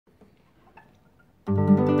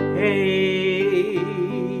Hey,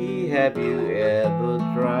 have you ever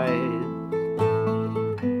tried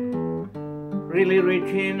really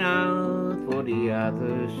reaching out for the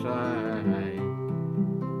other side?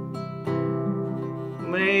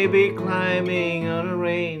 Maybe climbing on a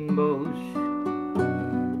rainbow,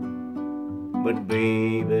 but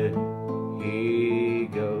baby, here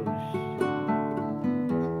goes.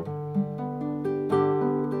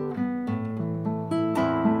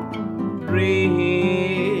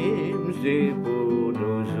 Dreams, they for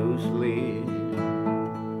those who sleep.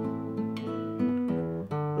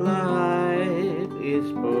 Life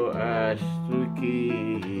is for us to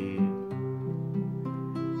keep.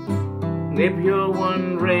 If you're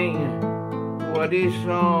wondering what this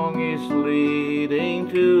song is leading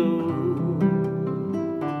to,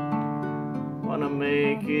 wanna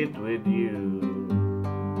make it with you.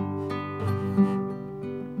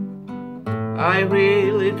 I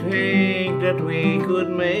really think that we could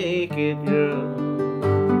make it, girl.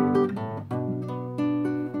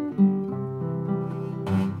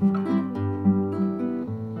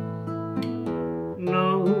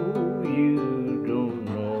 No, you don't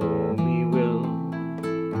know me well.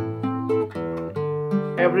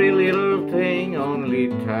 Every little thing only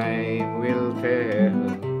time will tell.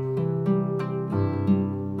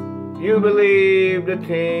 You believe the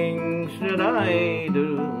things that I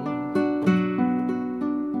do,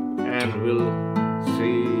 and we'll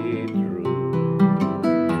see it through.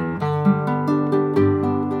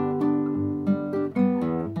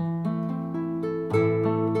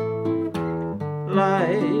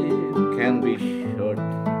 Life can be short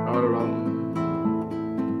or long.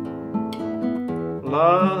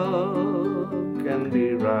 Love can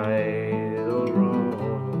be right or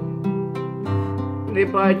wrong. And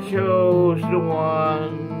if I chose the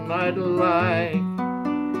one I'd like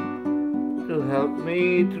to help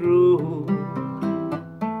me through,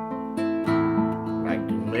 like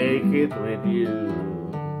to make it with you.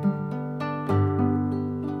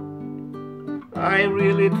 I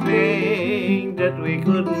really think that we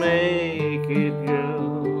could make it, girl.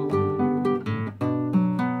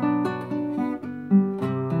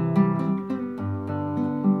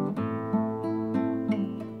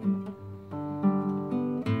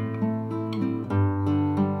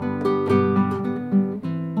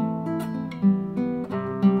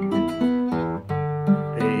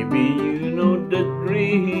 Baby, you know the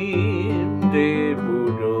dream they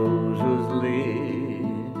bulldozers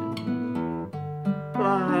live.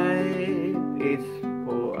 Life is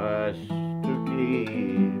for us to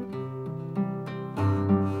keep.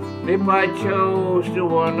 If I chose the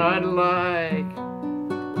one I'd like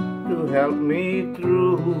to help me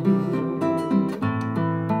through,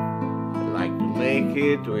 I'd like to make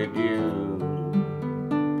it with you.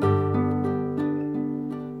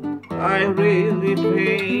 I really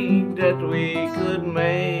think that we could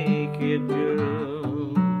make it good.